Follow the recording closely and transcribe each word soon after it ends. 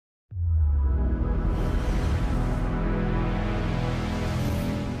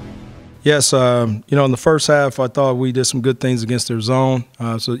Yes, in the first half, I thought we did some good things against their zone.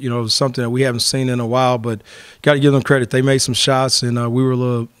 So, it was something that we haven't seen in a while, but got to give them credit. They made some shots, and we were a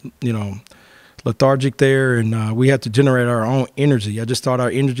little, lethargic there, and we had to generate our own energy. I just thought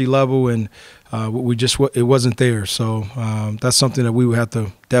our energy level and it wasn't there. So that's something that we would have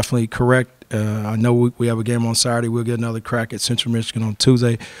to definitely correct. I know we have a game on Saturday. We'll get another crack at Central Michigan on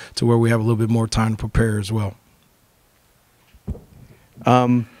Tuesday to where we have a little bit more time to prepare as well.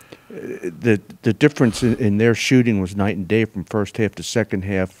 The difference in their shooting was night and day from first half to second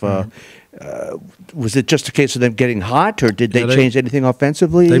half. Was it just a case of them getting hot, or did they change anything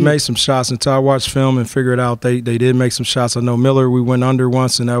offensively? They made some shots. Until I watched film and figured out they did make some shots. I know Miller, we went under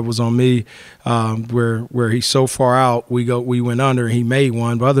once, and that was on me, where he's so far out, we went under, and he made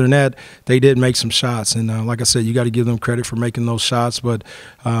one. But other than that, they did make some shots. And like I said, you got to give them credit for making those shots. But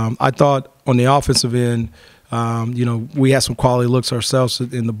I thought on the offensive end, we had some quality looks ourselves,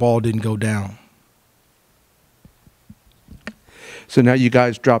 and the ball didn't go down. So now you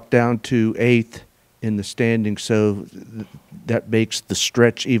guys drop down to 8th in the standings, so that makes the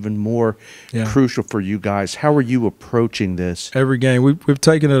stretch even more crucial for you guys. How are you approaching this? Every game. We've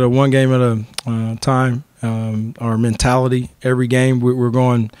taken it one game at a time. Our mentality, every game, we're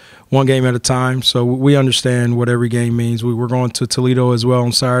going one game at a time. So we understand what every game means. We're going to Toledo as well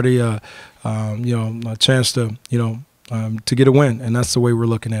on Saturday, a chance to get a win, and that's the way we're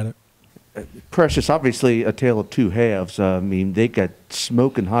looking at it. Precious, obviously a tale of two halves. I mean, they got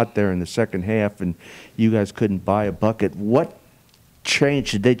smoking hot there in the second half, and you guys couldn't buy a bucket. What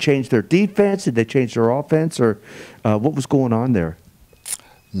changed? Did they change their defense? Did they change their offense? Or what was going on there?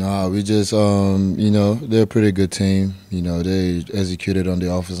 No, we just, they're a pretty good team. They executed on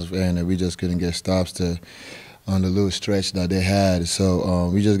the offensive end, and we just couldn't get stops on the little stretch that they had. So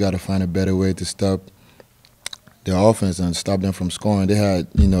we just got to find a better way to stop their offense and stop them from scoring. They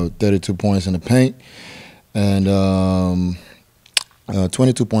had, 32 points in the paint and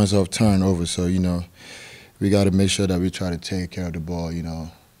 22 points off turnover. So, we got to make sure that we try to take care of the ball,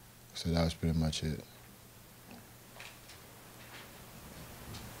 So that was pretty much it.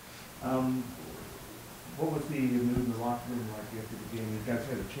 What was the mood in the locker room like after the game? You guys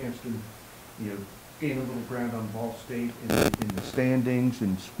had a chance to, gain a little ground on Ball State in the standings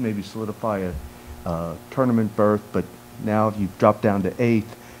and maybe solidify a tournament berth, but now you've dropped down to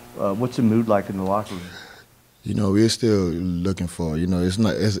 8th. What's the mood like in the locker room? We're still looking for. It's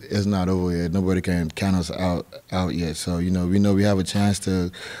not over yet. Nobody can count us out yet. So we know we have a chance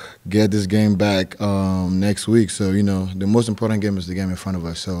to get this game back next week. So the most important game is the game in front of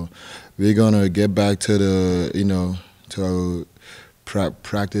us. So we're gonna get back to the to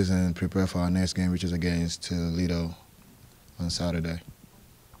practice and prepare for our next game, which is against Toledo on Saturday.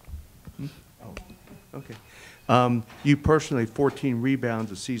 Okay. You personally, 14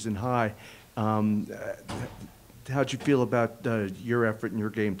 rebounds, a season high. How'd you feel about your effort in your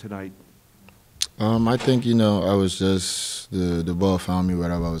game tonight? I think, I was just, the ball found me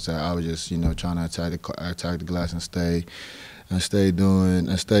wherever I was at. I was just, trying to attack the glass and stay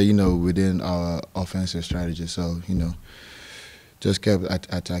within our offensive strategy. So, just kept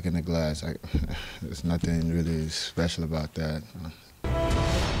attacking the glass. There's nothing really special about that.